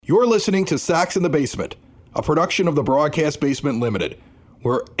You're listening to Sox in the Basement, a production of the Broadcast Basement Limited,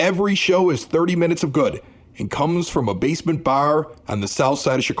 where every show is 30 minutes of good and comes from a basement bar on the south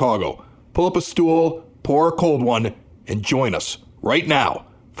side of Chicago. Pull up a stool, pour a cold one, and join us right now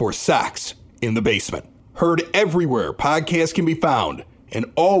for Sox in the Basement. Heard everywhere podcasts can be found, and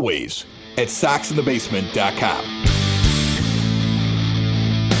always at soxinthebasement.com.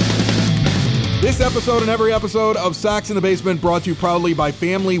 This episode and every episode of Sox in the Basement brought to you proudly by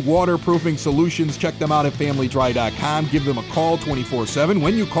Family Waterproofing Solutions. Check them out at familydry.com. Give them a call 24/7.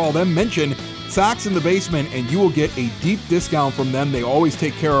 When you call them, mention Sox in the Basement and you will get a deep discount from them. They always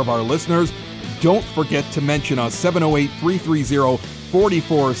take care of our listeners. Don't forget to mention us,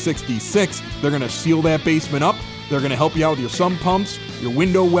 708-330-4466. They're going to seal that basement up. They're going to help you out with your sump pumps, your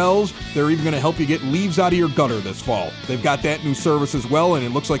window wells. They're even going to help you get leaves out of your gutter this fall. They've got that new service as well, and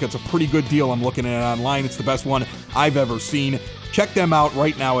it looks like it's a pretty good deal. I'm looking at it online. It's the best one I've ever seen. Check them out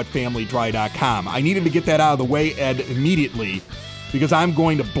right now at familydry.com. I needed to get that out of the way, Ed, immediately, because I'm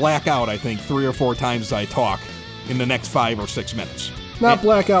going to black out, I think, 3 or 4 times as I talk in the next 5 or 6 minutes. Not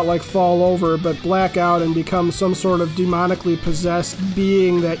black out like fall over, but black out and become some sort of demonically possessed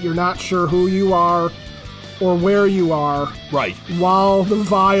being that you're not sure who you are or where you are, right, while the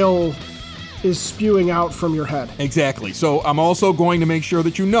vial is spewing out from your head. Exactly. So I'm also going to make sure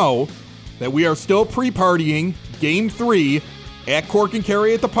that you know that we are still pre-partying Game 3 at Cork and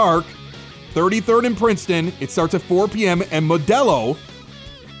Kerry at the Park, 33rd in Princeton. It starts at 4 p.m., and Modelo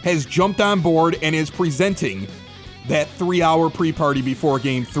has jumped on board and is presenting that 3-hour pre-party before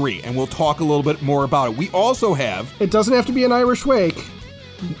Game 3, and we'll talk a little bit more about it. We also have... It doesn't have to be an Irish wake.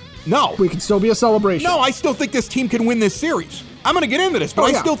 No. We can still be a celebration. No, I still think this team can win this series. I'm going to get into this, but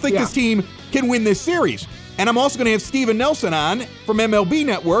I still think this team can win this series. And I'm also going to have Steven Nelson on from MLB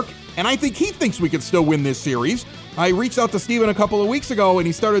Network, and I think he thinks we could still win this series. I reached out to Steven a couple of weeks ago, and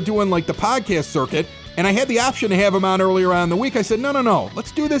he started doing like the podcast circuit, and I had the option to have him on earlier on in the week. I said, no,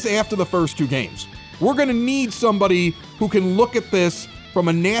 let's do this after the first 2 games. We're going to need somebody who can look at this from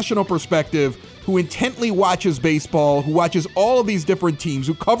a national perspective, who intently watches baseball, who watches all of these different teams,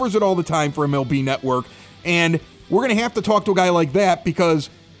 who covers it all the time for MLB Network. And we're going to have to talk to a guy like that because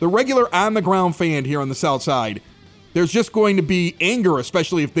the regular on-the-ground fan here on the South Side, there's just going to be anger,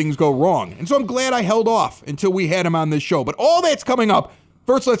 especially if things go wrong. And so I'm glad I held off until we had him on this show. But all that's coming up.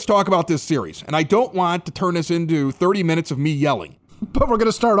 First, let's talk about this series. And I don't want to turn this into 30 minutes of me yelling. But we're going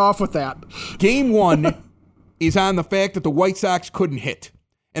to start off with that. Game 1 is on the fact that the White Sox couldn't hit.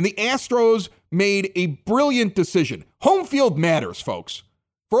 And the Astros made a brilliant decision. Home field matters, folks.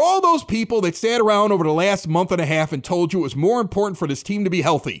 For all those people that sat around over the last month and a half and told you it was more important for this team to be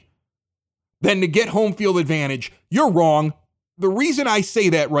healthy than to get home field advantage, you're wrong. The reason I say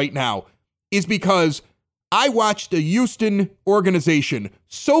that right now is because I watched a Houston organization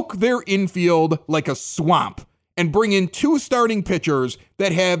soak their infield like a swamp and bring in 2 starting pitchers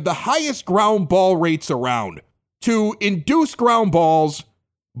that have the highest ground ball rates around to induce ground balls,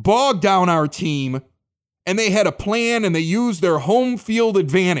 bog down our team, and they had a plan and they used their home field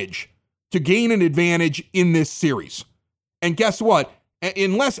advantage to gain an advantage in this series. And guess what?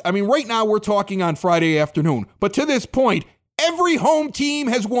 Right now we're talking on Friday afternoon, but to this point, every home team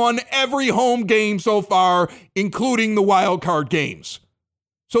has won every home game so far, including the wild card games.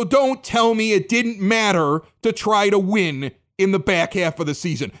 So don't tell me it didn't matter to try to win in the back half of the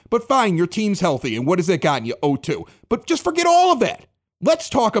season. But fine, your team's healthy, and what has that gotten you? 0-2. But just forget all of that. Let's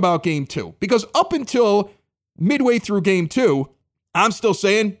talk about Game 2, because up until midway through Game 2, I'm still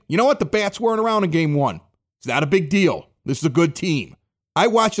saying, you know what? The bats weren't around in Game 1. It's not a big deal. This is a good team. I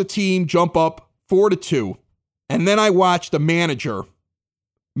watched the team jump up 4-2, and then I watched the manager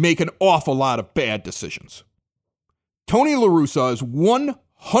make an awful lot of bad decisions. Tony La Russa is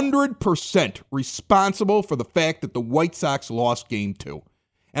 100% responsible for the fact that the White Sox lost Game 2,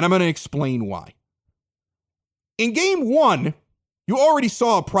 and I'm going to explain why. In Game 1, you already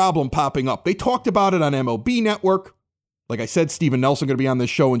saw a problem popping up. They talked about it on MLB Network. Like I said, Steven Nelson going to be on this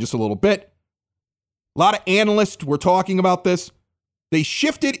show in just a little bit. A lot of analysts were talking about this. They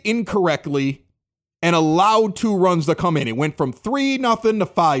shifted incorrectly and allowed 2 runs to come in. It went from 3-0 to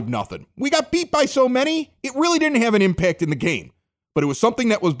 5-0. We got beat by so many, it really didn't have an impact in the game. But it was something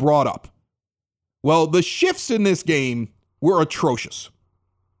that was brought up. Well, the shifts in this game were atrocious.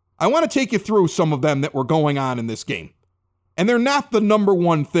 I want to take you through some of them that were going on in this game. And they're not the number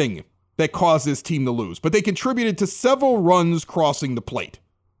one thing that caused this team to lose, but they contributed to several runs crossing the plate.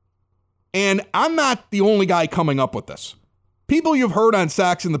 And I'm not the only guy coming up with this. People you've heard on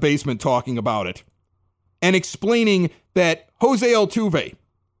Sox in the Basement talking about it and explaining that Jose Altuve,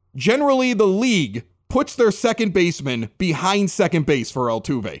 generally the league puts their second baseman behind second base for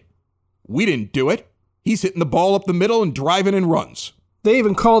Altuve. We didn't do it. He's hitting the ball up the middle and driving in runs. They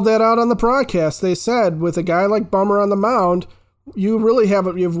even called that out on the broadcast. They said, with a guy like Bummer on the mound, you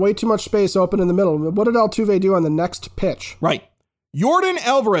have way too much space open in the middle. What did Altuve do on the next pitch? Right. Jordan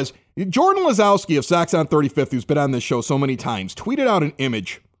Lazowski of Sox on 35th, who's been on this show so many times, tweeted out an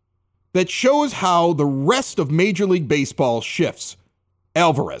image that shows how the rest of Major League Baseball shifts.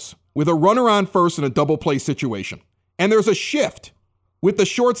 Alvarez with a runner on first in a double play situation. And there's a shift with the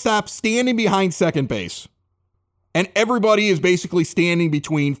shortstop standing behind second base. And everybody is basically standing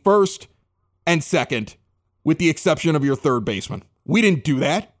between first and second, with the exception of your third baseman. We didn't do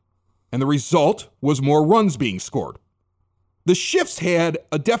that. And the result was more runs being scored. The shifts had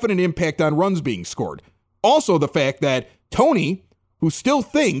a definite impact on runs being scored. Also, the fact that Tony, who still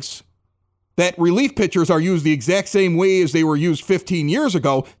thinks that relief pitchers are used the exact same way as they were used 15 years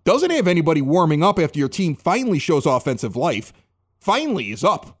ago, doesn't have anybody warming up after your team finally shows offensive life. Finally is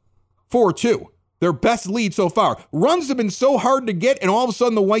up 4-2. Their best lead so far. Runs have been so hard to get, and all of a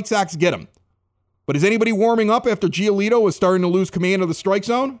sudden the White Sox get them. But is anybody warming up after Giolito was starting to lose command of the strike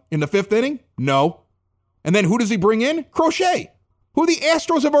zone in the fifth inning? No. And then who does he bring in? Crochet, who the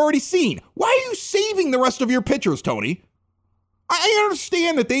Astros have already seen. Why are you saving the rest of your pitchers, Tony? I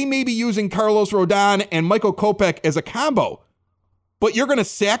understand that they may be using Carlos Rodon and Michael Kopech as a combo, but you're going to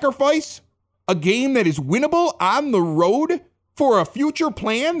sacrifice a game that is winnable on the road for a future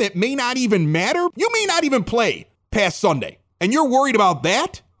plan that may not even matter? You may not even play past Sunday, and you're worried about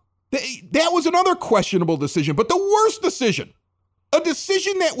that? That was another questionable decision, but the worst decision, a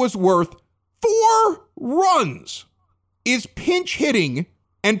decision that was worth 4 runs, is pinch hitting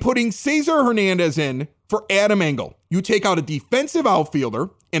and putting Cesar Hernandez in for Adam Engel. You take out a defensive outfielder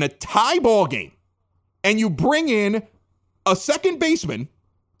in a tie ball game, and you bring in a second baseman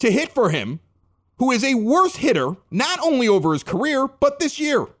to hit for him, who is a worse hitter, not only over his career, but this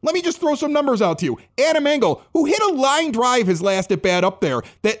year. Let me just throw some numbers out to you. Adam Engel, who hit a line drive his last at bat up there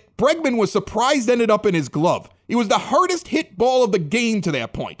that Bregman was surprised ended up in his glove. It was the hardest hit ball of the game to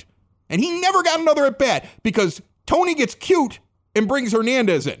that point. And he never got another at bat because Tony gets cute and brings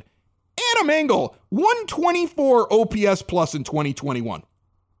Hernandez in. Adam Engel, 124 OPS plus in 2021.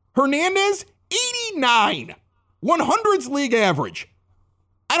 Hernandez, 89. 100's league average.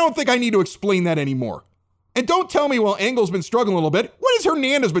 I don't think I need to explain that anymore. And don't tell me, well, Engel's been struggling a little bit. What has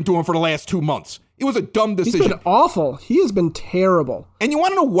Hernandez been doing for the last 2 months? It was a dumb decision. He's been awful. He has been terrible. And you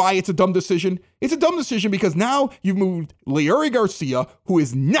want to know why it's a dumb decision? It's a dumb decision because now you've moved Leury Garcia, who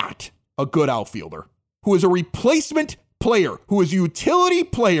is not a good outfielder, who is a replacement player, who is a utility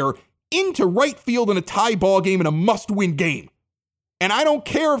player, into right field in a tie ball game in a must-win game. And I don't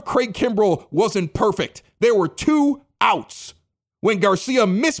care if Craig Kimbrell wasn't perfect. There were 2 outs when Garcia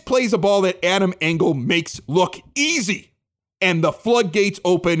misplays a ball that Adam Engel makes look easy. And the floodgates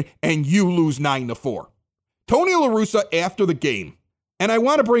open and you lose 9-4. Tony La Russa after the game, and I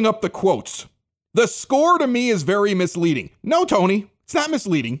want to bring up the quotes. The score to me is very misleading. No, Tony, it's not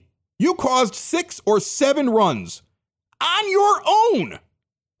misleading. You caused 6 or 7 runs on your own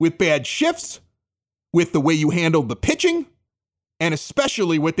with bad shifts, with the way you handled the pitching, and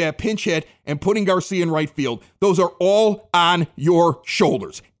especially with that pinch hit and putting Garcia in right field. Those are all on your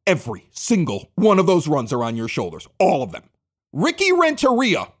shoulders. Every single one of those runs are on your shoulders. All of them. Ricky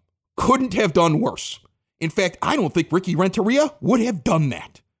Renteria couldn't have done worse. In fact, I don't think Ricky Renteria would have done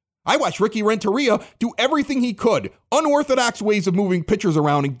that. I watched Ricky Renteria do everything he could. Unorthodox ways of moving pitchers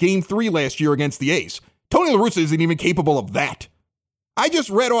around in Game 3 last year against the A's. Tony La Russa isn't even capable of that. I just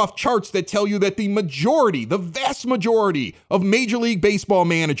read off charts that tell you that the vast majority of Major League Baseball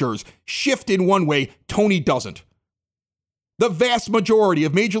managers shift in one way. Tony doesn't. The vast majority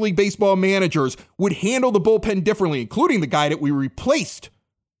of Major League Baseball managers would handle the bullpen differently, including the guy that we replaced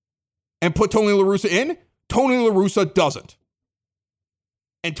and put Tony La Russa in. Tony La Russa doesn't.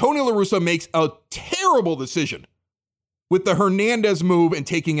 And Tony La Russa makes a terrible decision with the Hernandez move and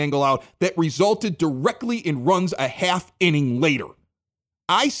taking Engel out that resulted directly in runs a half inning later.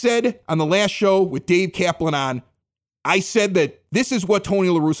 I said on the last show with Dave Kaplan on, I said that this is what Tony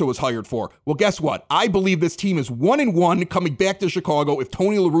La Russa was hired for. Well, guess what? I believe this team is 1-1 coming back to Chicago if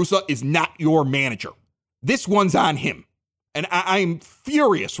Tony La Russa is not your manager. This one's on him. And I'm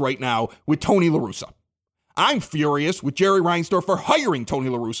furious right now with Tony La Russa. I'm furious with Jerry Reinsdorf for hiring Tony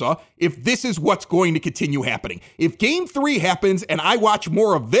La Russa if this is what's going to continue happening. If Game 3 happens and I watch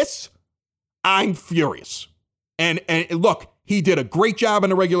more of this, I'm furious. And look, he did a great job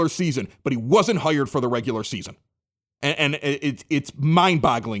in the regular season, but he wasn't hired for the regular season. And it's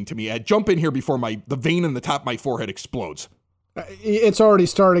mind-boggling to me. I jump in here before the vein in the top of my forehead explodes. It's already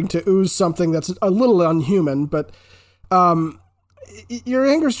starting to ooze something that's a little unhuman, but your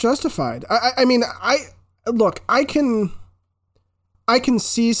anger's justified. I mean, I can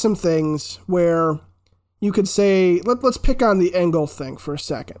see some things where you could say, let's pick on the Engel thing for a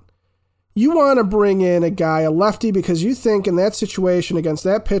second. You want to bring in a guy, a lefty, because you think in that situation against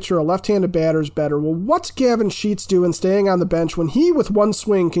that pitcher, a left-handed batter is better. Well, what's Gavin Sheets doing staying on the bench when he, with one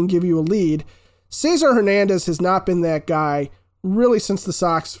swing, can give you a lead? Cesar Hernandez has not been that guy really since the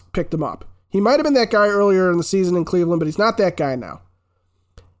Sox picked him up. He might have been that guy earlier in the season in Cleveland, but he's not that guy now.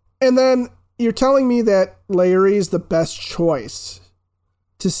 And then you're telling me that Larry's the best choice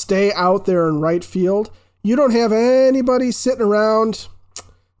to stay out there in right field. You don't have anybody sitting around.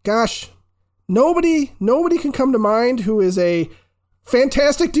 Gosh, nobody can come to mind who is a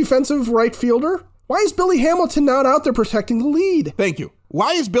fantastic defensive right fielder. Why is Billy Hamilton not out there protecting the lead? Thank you.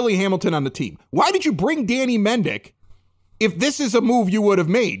 Why is Billy Hamilton on the team? Why did you bring Danny Mendick if this is a move you would have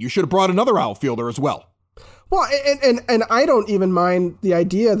made? You should have brought another outfielder as well. Well, and I don't even mind the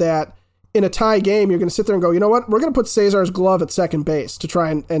idea that in a tie game, you're going to sit there and go, you know what? We're going to put Cesar's glove at second base to try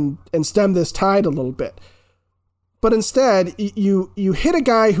and stem this tide a little bit. But instead, you hit a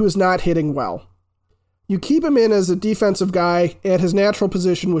guy who's not hitting well. You keep him in as a defensive guy at his natural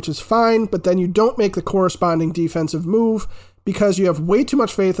position, which is fine, but then you don't make the corresponding defensive move because you have way too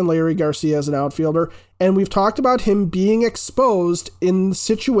much faith in Larry Garcia as an outfielder, and we've talked about him being exposed in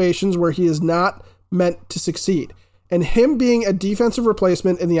situations where he is not meant to succeed. And him being a defensive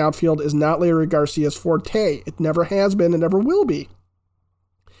replacement in the outfield is not Larry Garcia's forte. It never has been and never will be.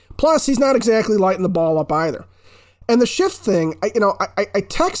 Plus, he's not exactly lighting the ball up either. And the shift thing, I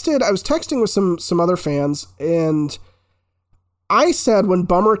was texting with some other fans, and I said when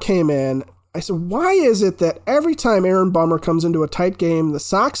Bummer came in, I said, why is it that every time Aaron Bummer comes into a tight game, the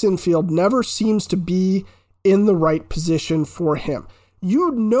Sox infield never seems to be in the right position for him?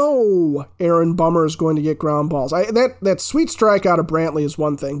 You know Aaron Bummer is going to get ground balls. That sweet strike out of Brantley is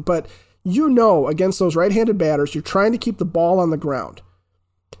one thing, but you know against those right-handed batters, you're trying to keep the ball on the ground.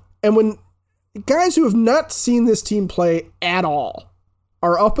 And when guys who have not seen this team play at all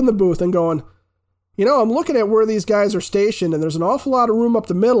are up in the booth and going, I'm looking at where these guys are stationed, and there's an awful lot of room up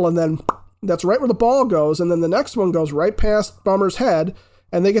the middle, and then that's right where the ball goes, and then the next one goes right past Bummer's head,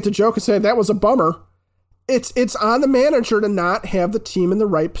 and they get to joke and say, that was a bummer. It's on the manager to not have the team in the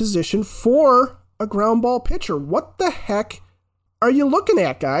right position for a ground ball pitcher. What the heck are you looking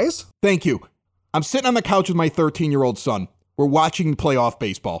at, guys? Thank you. I'm sitting on the couch with my 13-year-old son. We're watching playoff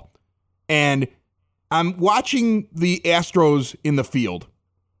baseball. And I'm watching the Astros in the field.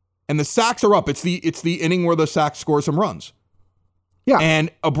 And the Sox are up. It's the inning where the Sox score some runs. Yeah. And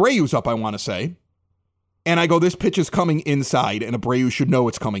Abreu's up, I want to say. And I go, this pitch is coming inside, and Abreu should know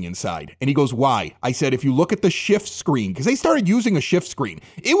it's coming inside. And he goes, why? I said, if you look at the shift screen, because they started using a shift screen.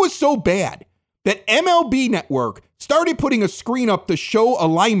 It was so bad that MLB Network started putting a screen up to show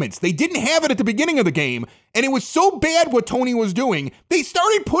alignments. They didn't have it at the beginning of the game, and it was so bad what Tony was doing, they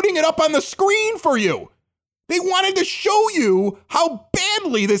started putting it up on the screen for you. They wanted to show you how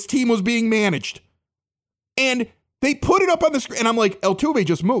badly this team was being managed. And they put it up on the screen, and I'm like, Altuve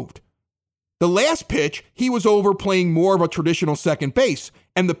just moved. The last pitch, he was over playing more of a traditional second base,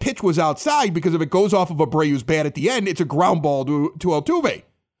 and the pitch was outside because if it goes off of Abreu's bat at the end, it's a ground ball to Altuve.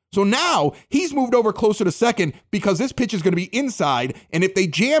 So now he's moved over closer to second because this pitch is going to be inside, and if they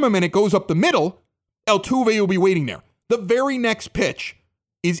jam him and it goes up the middle, Altuve will be waiting there. The very next pitch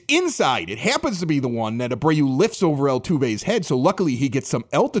is inside. It happens to be the one that Abreu lifts over Altuve's head, so luckily he gets some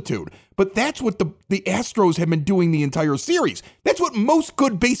altitude. But that's what the Astros have been doing the entire series. That's what most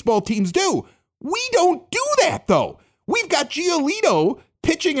good baseball teams do. We don't do that, though. We've got Giolito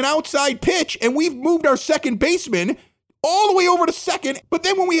pitching an outside pitch, and we've moved our second baseman all the way over to second. But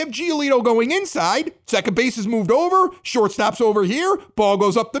then when we have Giolito going inside, second base is moved over, shortstop's over here, ball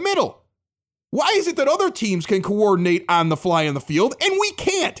goes up the middle. Why is it that other teams can coordinate on the fly in the field and we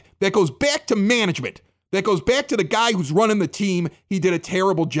can't? That goes back to management. That goes back to the guy who's running the team. He did a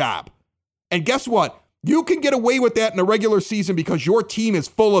terrible job. And guess what? You can get away with that in a regular season because your team is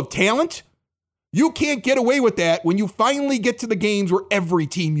full of talent. You can't get away with that when you finally get to the games where every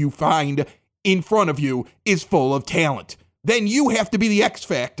team you find in front of you is full of talent. Then you have to be the X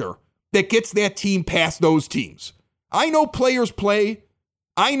factor that gets that team past those teams. I know players play.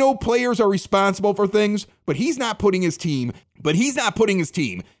 I know players are responsible for things, but he's not putting his team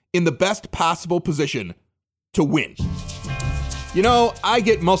in the best possible position to win. I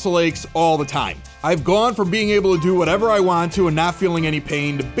get muscle aches all the time. I've gone from being able to do whatever I want to and not feeling any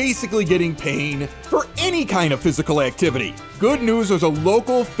pain to basically getting pain for any kind of physical activity. Good news, there's a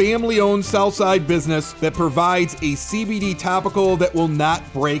local family-owned Southside business that provides a CBD topical that will not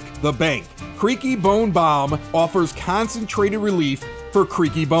break the bank. Creaky Bone Balm offers concentrated relief for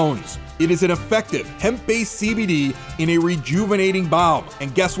creaky bones. It is an effective hemp-based CBD in a rejuvenating balm.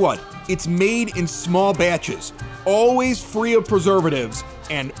 And guess what? It's made in small batches, always free of preservatives,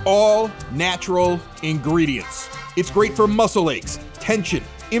 and all natural ingredients. It's great for muscle aches, tension,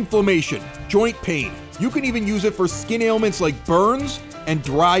 inflammation, joint pain. You can even use it for skin ailments like burns and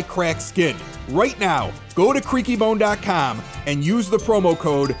dry, cracked skin. Right now, go to creakybone.com and use the promo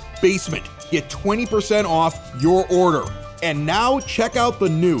code BASEMENT. Get 20% off your order. And now check out the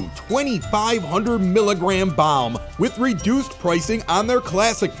new 2,500 milligram balm with reduced pricing on their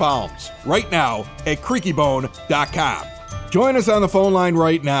classic balms right now at creakybone.com. Join us on the phone line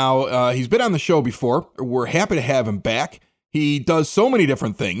right now. He's been on the show before. We're happy to have him back. He does so many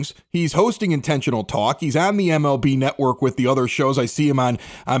different things. He's hosting Intentional Talk. He's on the MLB Network with the other shows. I see him on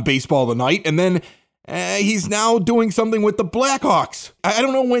Baseball Tonight. And then he's now doing something with the Blackhawks. I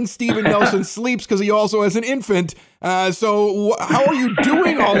don't know when Steven Nelson sleeps because he also has an infant. So how are you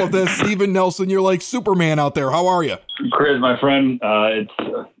doing all of this, Steven Nelson? You're like Superman out there. How are you? Chris, my friend,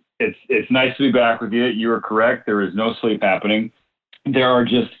 it's nice to be back with you. You are correct. There is no sleep happening. There are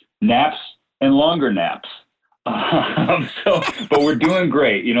just naps and longer naps. But we're doing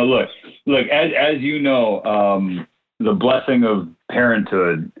great. You know, look, as you know, the blessing of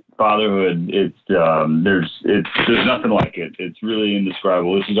parenthood, fatherhood, there's nothing like it. It's really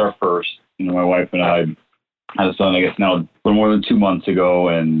indescribable. This is our first. You know, my wife and I had a son, I guess now a little more than 2 months ago,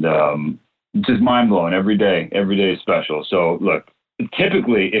 and just mind blowing. Every day is special. So look,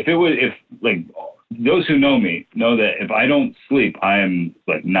 typically, if those who know me know that if I don't sleep, I am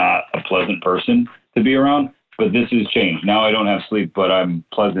like not a pleasant person to be around. But this has changed. Now I don't have sleep, but I'm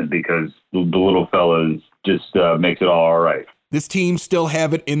pleasant because the little fella just makes it all right. This team still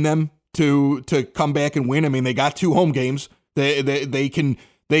have it in them to come back and win. I mean, they got 2 home games.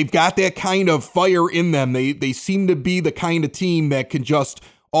 They've got that kind of fire in them. They seem to be the kind of team that can just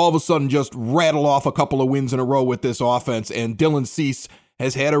all of a sudden just rattle off a couple of wins in a row with this offense. And Dylan Cease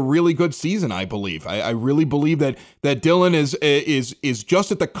has had a really good season, I believe. I really believe that Dylan is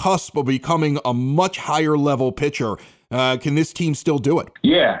just at the cusp of becoming a much higher level pitcher. Can this team still do it?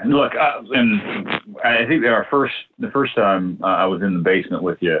 Yeah, look, and I think that the first time I was in the basement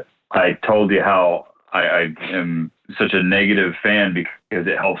with you, I told you how I am such a negative fan because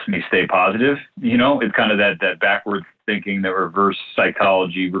it helps me stay positive. You know, it's kind of that backwards thinking, that reverse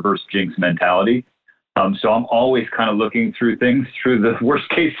psychology, reverse jinx mentality. So I'm always kind of looking through things through the worst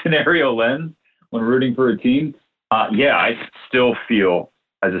case scenario lens when rooting for a team. I still feel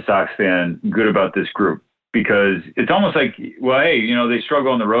as a Sox fan good about this group because it's almost like, well, hey, you know, they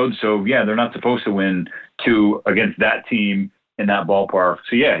struggle on the road. So yeah, they're not supposed to win 2 against that team in that ballpark.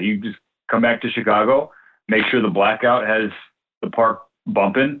 So yeah, you just come back to Chicago, make sure the blackout has the park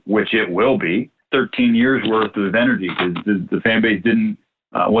bumping, which it will be. 13 years worth of energy because the fan base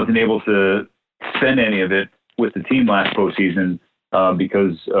wasn't able to spend any of it with the team last postseason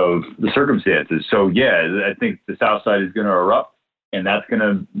because of the circumstances. So yeah, I think the South Side is going to erupt, and that's going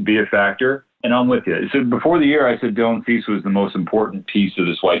to be a factor. And I'm with you. So before the year, I said Dylan Cease was the most important piece of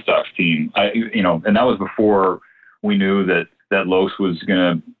this White Sox team. And that was before we knew that Los was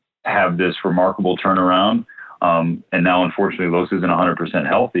going to have this remarkable turnaround. And now, unfortunately, Los isn't 100%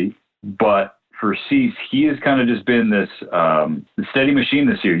 healthy. But for Cease, he has kind of just been this steady machine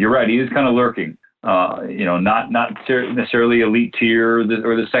this year. You're right. He is kind of lurking. Not necessarily elite tier or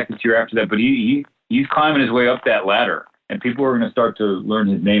the second tier after that, but he's climbing his way up that ladder, and people are going to start to learn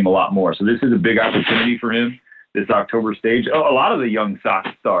his name a lot more. So this is a big opportunity for him, this October stage. A lot of the young Sox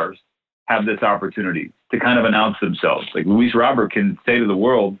stars have this opportunity to kind of announce themselves. Like Luis Robert can say to the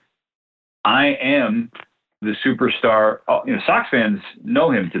world, I am the superstar. Sox fans know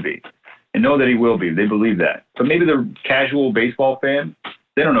him to be and know that he will be. They believe that. But maybe the casual baseball fan,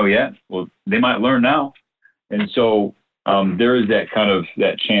 they don't know yet. Well, they might learn now. And so there is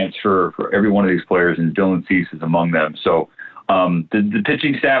that chance for every one of these players, and Dylan Cease is among them. So the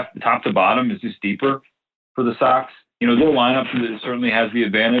pitching staff, top to bottom, is just deeper for the Sox. Their lineup certainly has the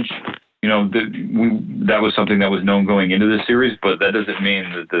advantage. That was something that was known going into this series, but that doesn't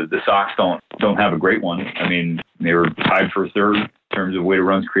mean that the Sox don't have a great one. I mean, they were tied for third in terms of weighted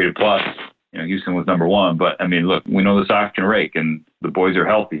runs created plus. Houston was number 1, but I mean, look, we know the Sox can rake, and the boys are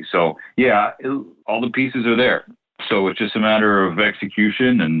healthy. So yeah, all the pieces are there. So it's just a matter of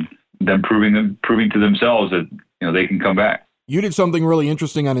execution and them proving to themselves that they can come back. You did something really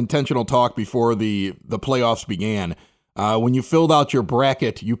interesting on Intentional Talk before the playoffs began. When you filled out your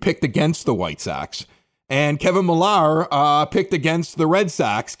bracket, you picked against the White Sox. And Kevin Millar picked against the Red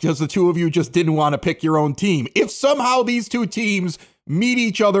Sox because the two of you just didn't want to pick your own team. If somehow these two teams meet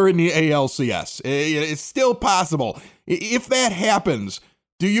each other in the ALCS, it's still possible. If that happens,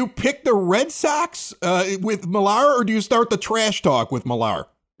 do you pick the Red Sox with Millar, or do you start the trash talk with Millar?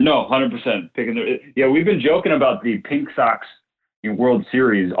 No, 100% picking yeah, we've been joking about the Pink Sox World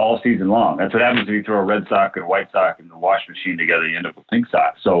Series all season long. That's what happens if you throw a Red Sox and White Sox in the wash machine together. You end up with Pink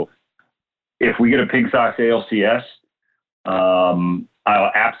Sox. So if we get a Pink Sox ALCS,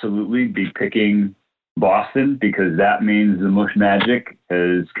 I'll absolutely be picking Boston because that means the Mush Magic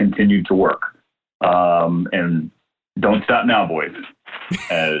has continued to work. And don't stop now, boys,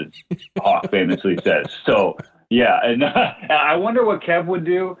 as Hawk famously says. So, yeah, and I wonder what Kev would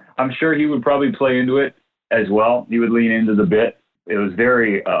do. I'm sure he would probably play into it as well. He would lean into the bit. It was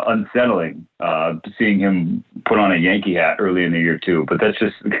very unsettling seeing him put on a Yankee hat early in the year, too. But that's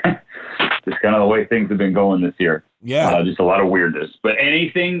just kind of the way things have been going this year. Yeah. Just a lot of weirdness. But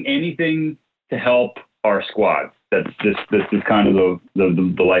anything to help our squad. That's kind of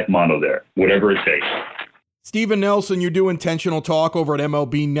the life motto there, whatever it takes. Steven Nelson, you do Intentional Talk over at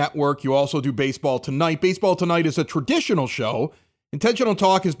MLB Network. You also do Baseball Tonight. Baseball Tonight is a traditional show. Intentional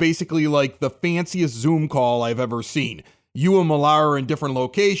Talk is basically like the fanciest Zoom call I've ever seen. You and Millar are in different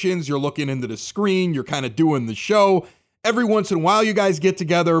locations. You're looking into the screen. You're kind of doing the show. Every once in a while, you guys get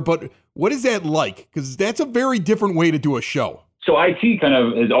together. But what is that like? Because that's a very different way to do a show. So IT kind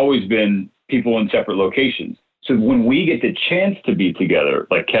of has always been people in separate locations. So when we get the chance to be together,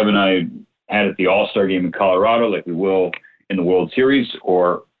 like Kevin and I had at the All-Star game in Colorado, like we will in the World Series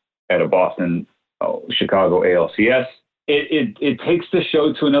or at a Boston, Chicago ALCS, it takes the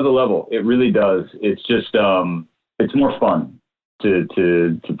show to another level. It really does. It's just, it's more fun to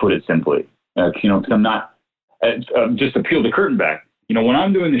put it simply. Because I'm not, just to peel the curtain back, when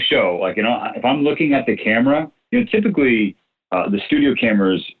I'm doing the show, if I'm looking at the camera, typically the studio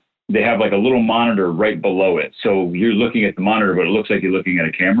cameras, they have like a little monitor right below it. So you're looking at the monitor, but it looks like you're looking at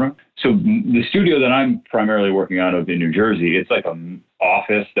a camera. So the studio that I'm primarily working out of in New Jersey, it's like an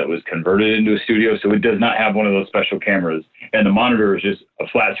office that was converted into a studio. So it does not have one of those special cameras. And the monitor is just a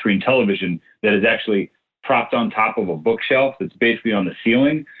flat screen television that is actually propped on top of a bookshelf that's basically on the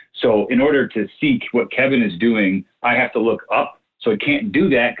ceiling. So in order to see what Kevin is doing, I have to look up. So I can't do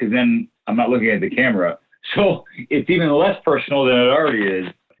that because then I'm not looking at the camera. So it's even less personal than it already is.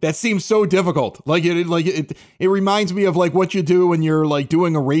 That seems so difficult. It reminds me of like what you do when you're like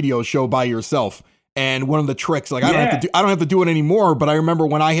doing a radio show by yourself. And one of the tricks, I don't have to do it anymore. But I remember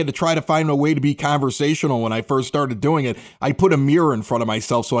when I had to try to find a way to be conversational when I first started doing it, I put a mirror in front of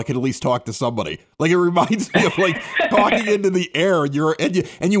myself so I could at least talk to somebody. Like it reminds me of like talking into the air.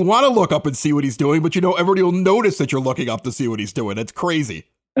 And you want to look up and see what he's doing, but everybody will notice that you're looking up to see what he's doing. It's crazy.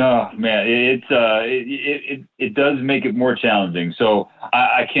 Oh man, it does make it more challenging. So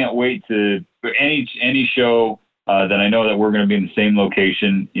I can't wait for any show that I know that we're going to be in the same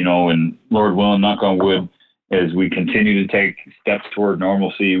location, and Lord willing, knock on wood, as we continue to take steps toward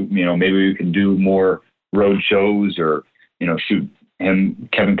normalcy. Maybe we can do more road shows, or shoot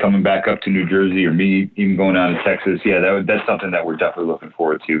Kevin coming back up to New Jersey, or me even going down to Texas. Yeah, that's something that we're definitely looking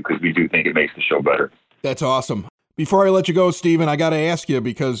forward to because we do think it makes the show better. That's awesome. Before I let you go, Steven, I got to ask you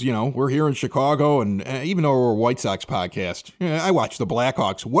because, we're here in Chicago, and even though we're a White Sox podcast, I watch the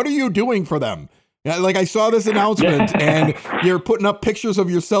Blackhawks. What are you doing for them? Like, I saw this announcement, and you're putting up pictures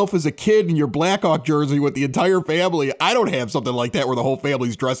of yourself as a kid in your Blackhawk jersey with the entire family. I don't have something like that where the whole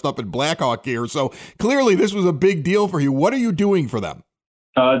family's dressed up in Blackhawk gear. So clearly this was a big deal for you. What are you doing for them?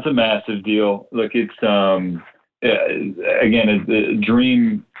 It's a massive deal. Look, it's, again, the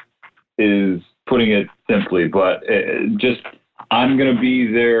dream is putting it simply, but I'm going to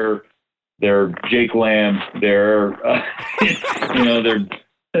be their Jake Lamb, their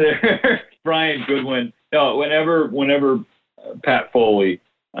Brian Goodwin. No, whenever Pat Foley,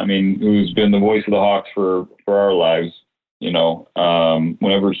 who's been the voice of the Hawks for our lives,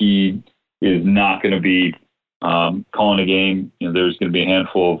 whenever he is not going to be calling a game, there's going to be a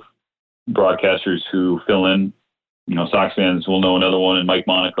handful of broadcasters who fill in. Sox fans will know another one, and Mike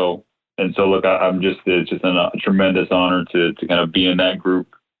Monaco. And so, look, it's just a tremendous honor to kind of be in that group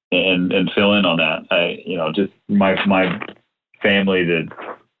and fill in on that. Just my family to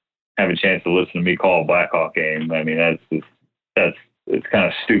have a chance to listen to me call a Blackhawk game. It's kind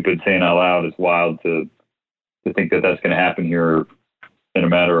of stupid saying out loud. It's wild to think that that's going to happen here in a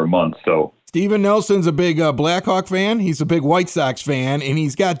matter of months. So Steven Nelson's a big Blackhawk fan. He's a big White Sox fan, and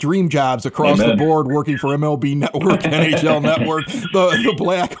he's got dream jobs across the board working for MLB Network, NHL Network, the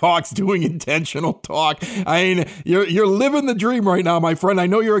Blackhawks doing intentional talk. I mean, you're living the dream right now, my friend. I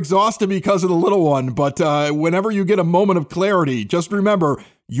know you're exhausted because of the little one, but whenever you get a moment of clarity, just remember,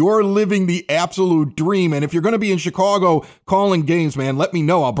 you're living the absolute dream. And if you're going to be in Chicago calling games, man, let me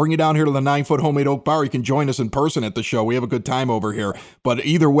know. I'll bring you down here to the 9-foot Homemade Oak Bar. You can join us in person at the show. We have a good time over here. But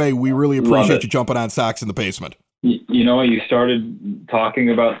either way, we really appreciate you jumping on Sox in the Basement. You know, you started talking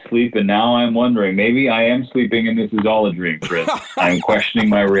about sleep, and now I'm wondering, maybe I am sleeping and this is all a dream, Chris. I'm questioning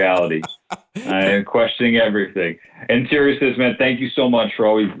my reality. I am questioning everything. In seriousness, man, thank you so much for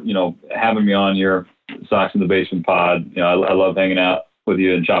always, having me on your Sox in the Basement pod. I love hanging out with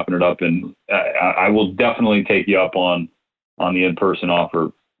you and chopping it up, and I will definitely take you up on the in-person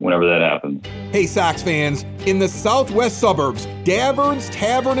offer whenever that happens. Hey, Sox fans, in the southwest suburbs, Davern's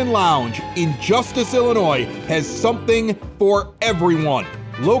Tavern and Lounge in Justice, Illinois has something for everyone.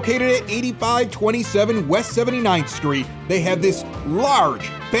 Located at 8527 West 79th Street, they have this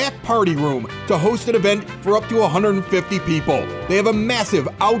large back party room to host an event for up to 150 people. They have a massive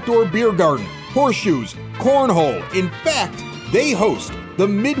outdoor beer garden, horseshoes, cornhole. In fact, they host the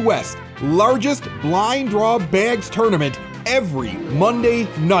Midwest largest blind draw bags tournament every Monday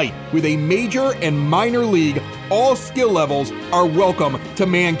night with a major and minor league. All skill levels are welcome to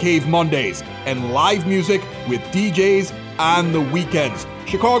Man Cave Mondays and live music with DJs on the weekends.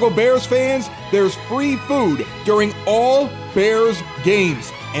 Chicago Bears fans, there's free food during all Bears games,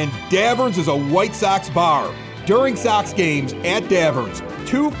 and Davern's is a White Sox bar. During Sox games at Davern's,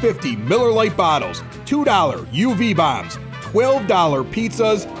 $2.50 Miller Lite bottles, $2 UV bombs, $12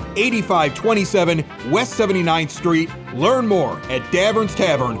 pizzas, 8527 West 79th Street. Learn more at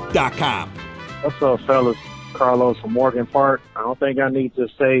davernstavern.com. What's up, fellas? Carlos from Morgan Park. I don't think I need to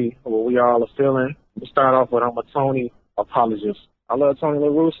say what we all are feeling. To start off with, I'm a Tony apologist. I love Tony La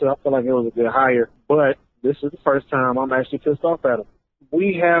Russa. I feel like it was a good hire, but this is the first time I'm actually pissed off at him.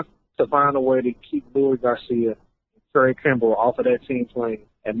 We have to find a way to keep Louis Garcia and Trey Kimbrell off of that team plane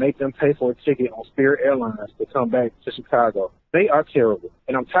and make them pay for a ticket on Spirit Airlines to come back to Chicago. They are terrible.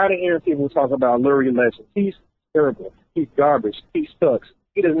 And I'm tired of hearing people talk about Lurie Legend. He's terrible. He's garbage. He sucks.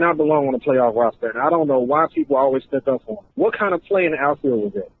 He does not belong on the playoff roster. And I don't know why people always step up for him. What kind of play in the outfield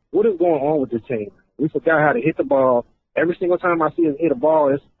was that? What is going on with this team? We forgot how to hit the ball. Every single time I see us hit a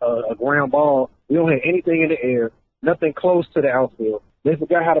ball, it's a ground ball. We don't hit anything in the air, nothing close to the outfield. They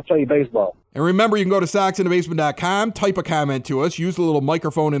forgot how to play baseball. And remember, you can go to soxinthebasement.com, type a comment to us, use the little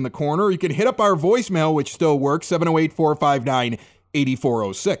microphone in the corner. You can hit up our voicemail, which still works,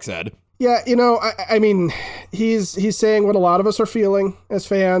 708-459-8406, Ed. Yeah, I mean, he's saying what a lot of us are feeling as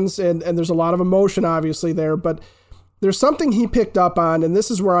fans, and there's a lot of emotion, obviously, there, but there's something he picked up on, and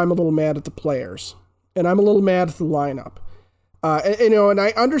this is where I'm a little mad at the players, and I'm a little mad at the lineup. And I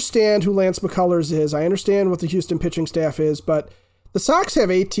understand who Lance McCullers is. I understand what the Houston pitching staff is, but the Sox have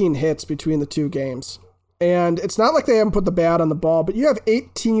 18 hits between the two games, and it's not like they haven't put the bat on the ball, but you have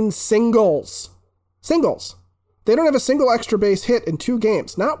 18 singles. Singles. They don't have a single extra base hit in 2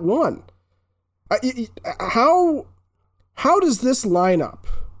 games, not one. How does this lineup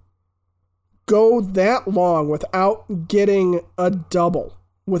go that long without getting a double,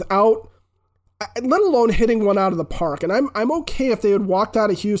 without, let alone hitting one out of the park? And I'm okay if they had walked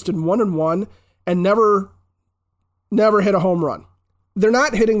out of Houston 1-1 and never hit a home run. They're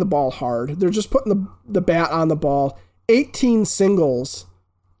not hitting the ball hard. They're just putting the bat on the ball. 18 singles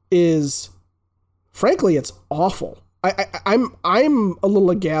is, frankly, it's awful. I'm a little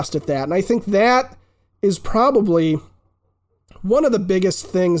aghast at that, and I think that is probably one of the biggest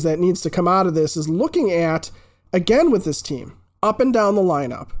things that needs to come out of this is looking at, again with this team, up and down the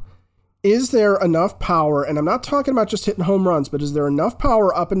lineup. Is there enough power, and I'm not talking about just hitting home runs, but is there enough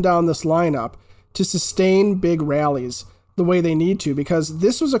power up and down this lineup to sustain big rallies the way they need to? Because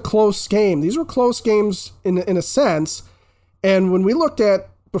this was a close game. These were close games in a sense, and when we looked at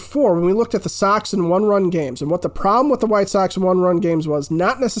the Sox in one-run games, and what the problem with the White Sox in one-run games was,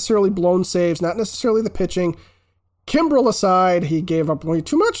 not necessarily blown saves, not necessarily the pitching. Kimbrell aside, he gave up way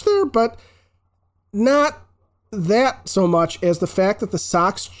too much there, but not that so much as the fact that the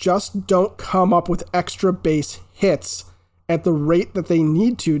Sox just don't come up with extra base hits at the rate that they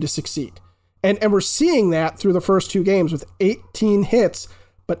need to succeed. And we're seeing that through the first 2 games with 18 hits,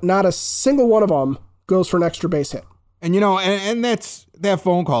 but not a single one of them goes for an extra base hit. And, and that's that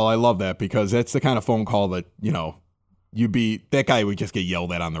phone call. I love that because that's the kind of phone call that, that guy would just get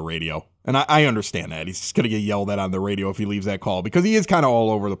yelled at on the radio. And I understand that. He's just going to get yelled at on the radio if he leaves that call because he is kind of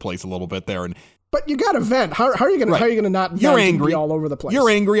all over the place a little bit there. And But you got to vent. How are you going to not vent? You're and angry. Be all over the place? You're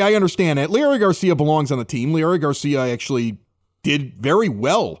angry. I understand it. Leury Garcia belongs on the team. Leury Garcia actually did very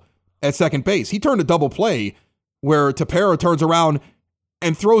well at second base. He turned a double play where Tepera turns around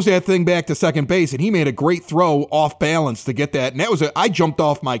and throws that thing back to second base, and he made a great throw off balance to get that. And that was I jumped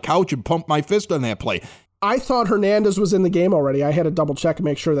off my couch and pumped my fist on that play. I thought Hernandez was in the game already. I had to double check and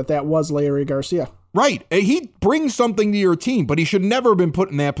make sure that was Leury Garcia. Right. He brings something to your team, but he should never have been put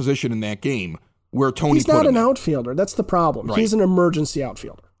in that position in that game where Tony He's put not him an in. Outfielder. That's the problem. Right. He's an emergency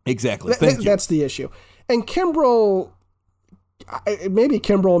outfielder. Exactly. Thank you. That's the issue. And Kimbrel,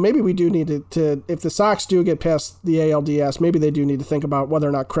 maybe we do need to, if the Sox do get past the ALDS, maybe they do need to think about whether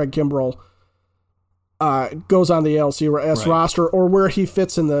or not Craig Kimbrel goes on the ALCS roster or where he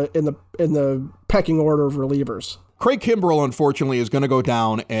fits in the pecking order of relievers. Craig Kimbrel, unfortunately, is going to go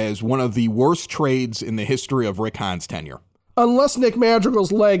down as one of the worst trades in the history of Rick Hahn's tenure. Unless Nick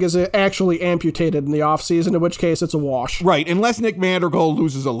Madrigal's leg is actually amputated in the offseason, in which case it's a wash. Right, unless Nick Madrigal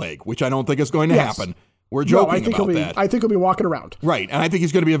loses a leg, which I don't think is going to happen. We're joking about that. I think he'll be walking around. Right, and I think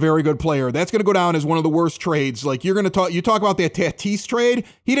he's going to be a very good player. That's going to go down as one of the worst trades. Like you talk about that Tatis trade.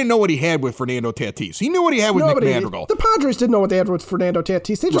 He didn't know what he had with Fernando Tatis. He knew what he had with Nick Madrigal. The Padres didn't know what they had with Fernando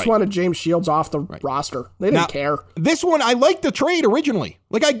Tatis. They just wanted James Shields off the roster. They didn't care. This one, I liked the trade originally.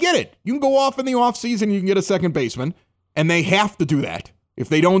 Like I get it. You can go off in the offseason, you can get a second baseman, and they have to do that. If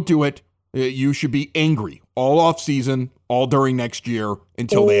they don't do it, you should be angry all offseason, all during next year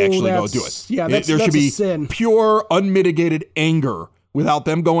until they actually go do it. Yeah, there should be sin. Pure, unmitigated anger without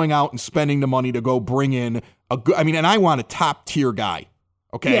them going out and spending the money to go bring in a good. I mean, and I want a top tier guy.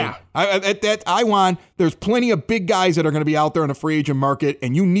 Okay, yeah. There's plenty of big guys that are going to be out there in the free agent market,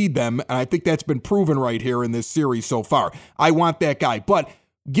 and you need them. And I think that's been proven right here in this series so far. I want that guy, but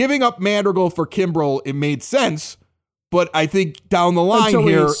giving up Madrigal for Kimbrel, it made sense. But I think down the line until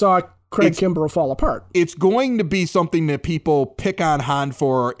here, we saw Craig Kimbrel fall apart. It's going to be something that people pick on Hahn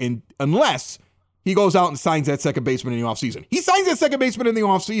for unless he goes out and signs that second baseman in the offseason. He signs that second baseman in the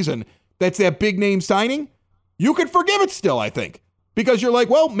offseason. That's that big name signing. You could forgive it still, I think, because you're like,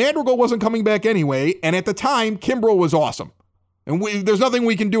 well, Madrigal wasn't coming back anyway. And at the time, Kimbrel was awesome. And there's nothing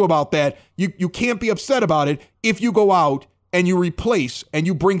we can do about that. You can't be upset about it if you go out and you replace and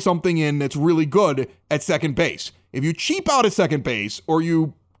you bring something in that's really good at second base. If you cheap out at second base or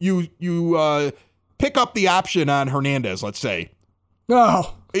you pick up the option on Hernandez, let's say.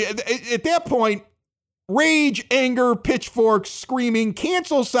 No. At that point, rage, anger, pitchforks, screaming,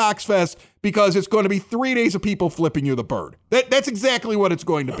 cancel Sox Fest because it's going to be 3 days of people flipping you the bird. That's exactly what it's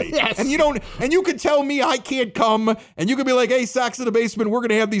going to be. Yes. And you can tell me I can't come, and you can be like, hey, Sox in the Basement, we're going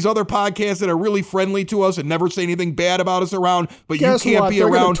to have these other podcasts that are really friendly to us and never say anything bad about us around, but guess you can't what? be They're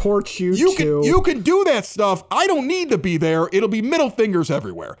around. Gonna torch you too. You can do that stuff. I don't need to be there. It'll be middle fingers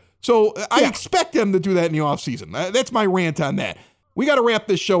everywhere. So I expect them to do that in the offseason. That's my rant on that. We got to wrap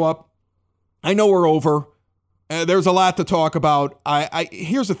this show up. I know we're over. There's a lot to talk about.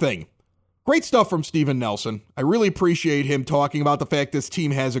 Here's the thing. Great stuff from Steven Nelson. I really appreciate him talking about the fact this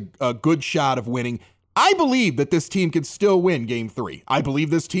team has a good shot of winning. I believe that this team can still win Game 3. I believe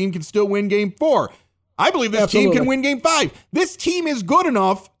this team can still win Game 4. I believe this team can win Game 5. This team is good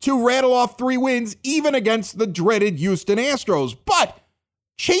enough to rattle off 3 wins even against the dreaded Houston Astros. But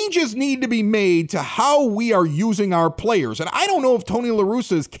changes need to be made to how we are using our players. And I don't know if Tony La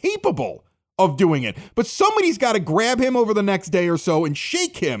Russa is capable of doing it. But somebody's got to grab him over the next day or so and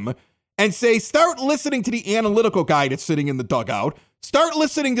shake him and say, start listening to the analytical guy that's sitting in the dugout. Start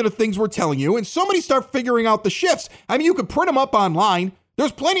listening to the things we're telling you, and somebody start figuring out the shifts. I mean, you can print them up online.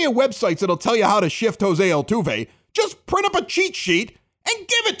 There's plenty of websites that'll tell you how to shift Jose Altuve. Just print up a cheat sheet and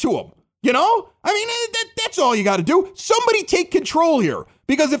give it to him. You know? I mean, that's all you got to do. Somebody take control here.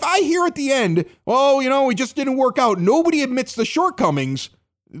 Because if I hear at the end, oh, we just didn't work out, nobody admits the shortcomings,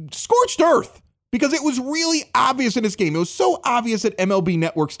 scorched earth. Because it was really obvious in this game. It was so obvious that MLB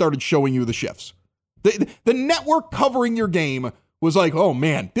Network started showing you the shifts. The network covering your game was like, oh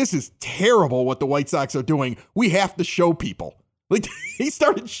man, this is terrible what the White Sox are doing. We have to show people. Like, he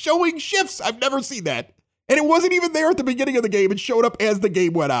started showing shifts. I've never seen that. And it wasn't even there at the beginning of the game. It showed up as the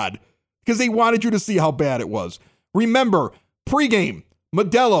game went on. Because they wanted you to see how bad it was. Remember, pregame,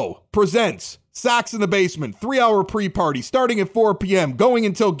 Modelo presents Sox in the Basement, 3-hour pre-party starting at 4 p.m., going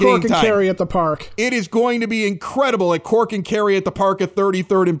until game time. Cork and Carry at the Park. It is going to be incredible at Cork and Carry at the Park at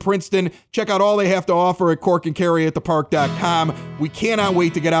 33rd and Princeton. Check out all they have to offer at corkandcarryatthepark.com. We cannot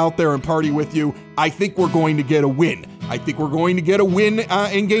wait to get out there and party with you. I think we're going to get a win. I think we're going to get a win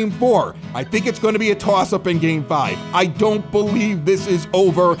in Game 4. I think it's going to be a toss-up in Game 5. I don't believe this is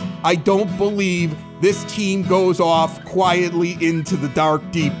over. I don't believe this team goes off quietly into the dark,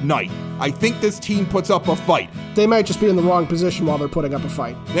 deep night. I think this team puts up a fight. They might just be in the wrong position while they're putting up a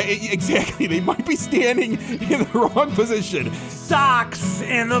fight. Exactly. They might be standing in the wrong position. Sox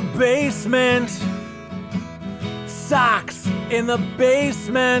in the basement. Sox in the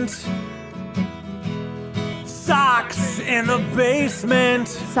basement. Sox in the basement.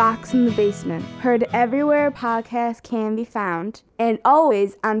 Sox in the Basement. Heard everywhere podcasts can be found, and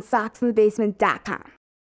always on soxinthebasement.com.